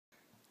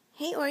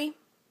Hey, Ori.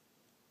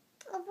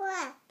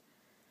 What?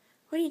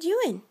 What are you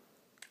doing?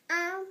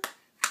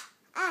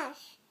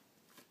 Us.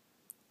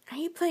 Are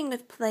you playing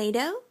with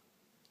Play-Doh?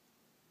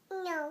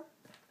 No.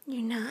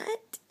 You're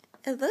not?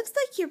 It looks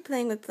like you're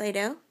playing with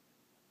Play-Doh.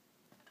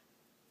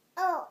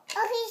 Oh,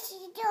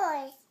 she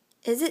does.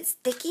 Is it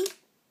sticky?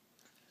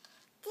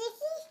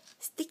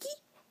 Sticky?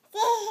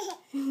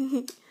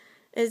 Sticky?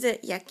 Is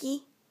it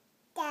yucky?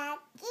 Daddy?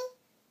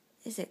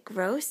 Is it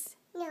gross?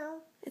 No.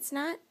 It's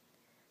not?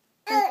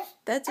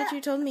 That's what you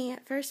told me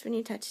at first when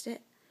you touched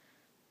it.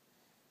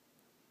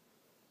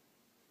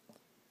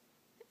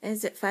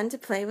 Is it fun to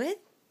play with?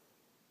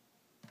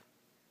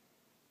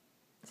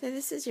 So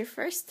this is your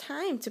first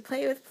time to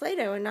play with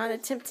Play-Doh and not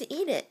attempt to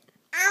eat it.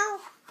 Ow.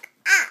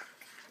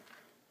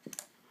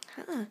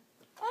 Huh.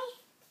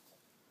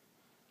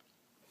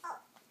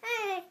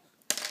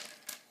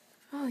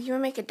 Oh, you want to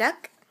make a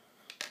duck?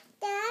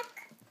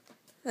 Duck?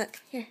 Look,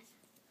 here.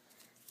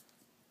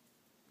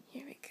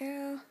 Here we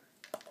go.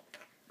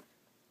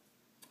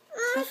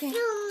 Okay.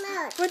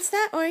 What's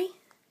that, Ori?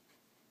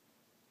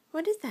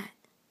 What is that?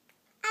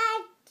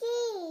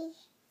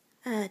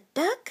 A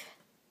duck?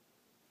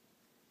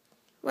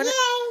 What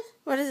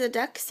does a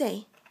duck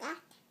say?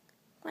 Duck.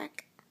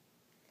 Quack.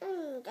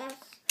 Duck.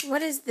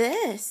 What is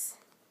this?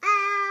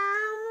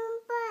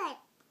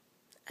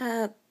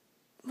 Bird.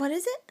 What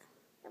is it?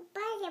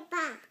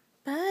 Butterfly.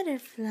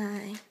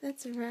 Butterfly.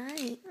 That's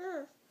right.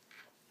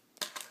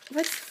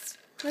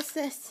 What's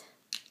this?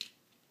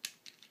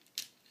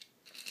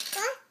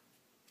 What?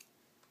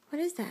 What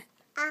is that?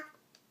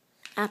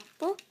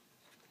 Apple.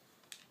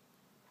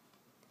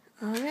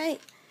 All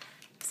right.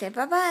 Say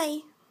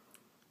bye-bye.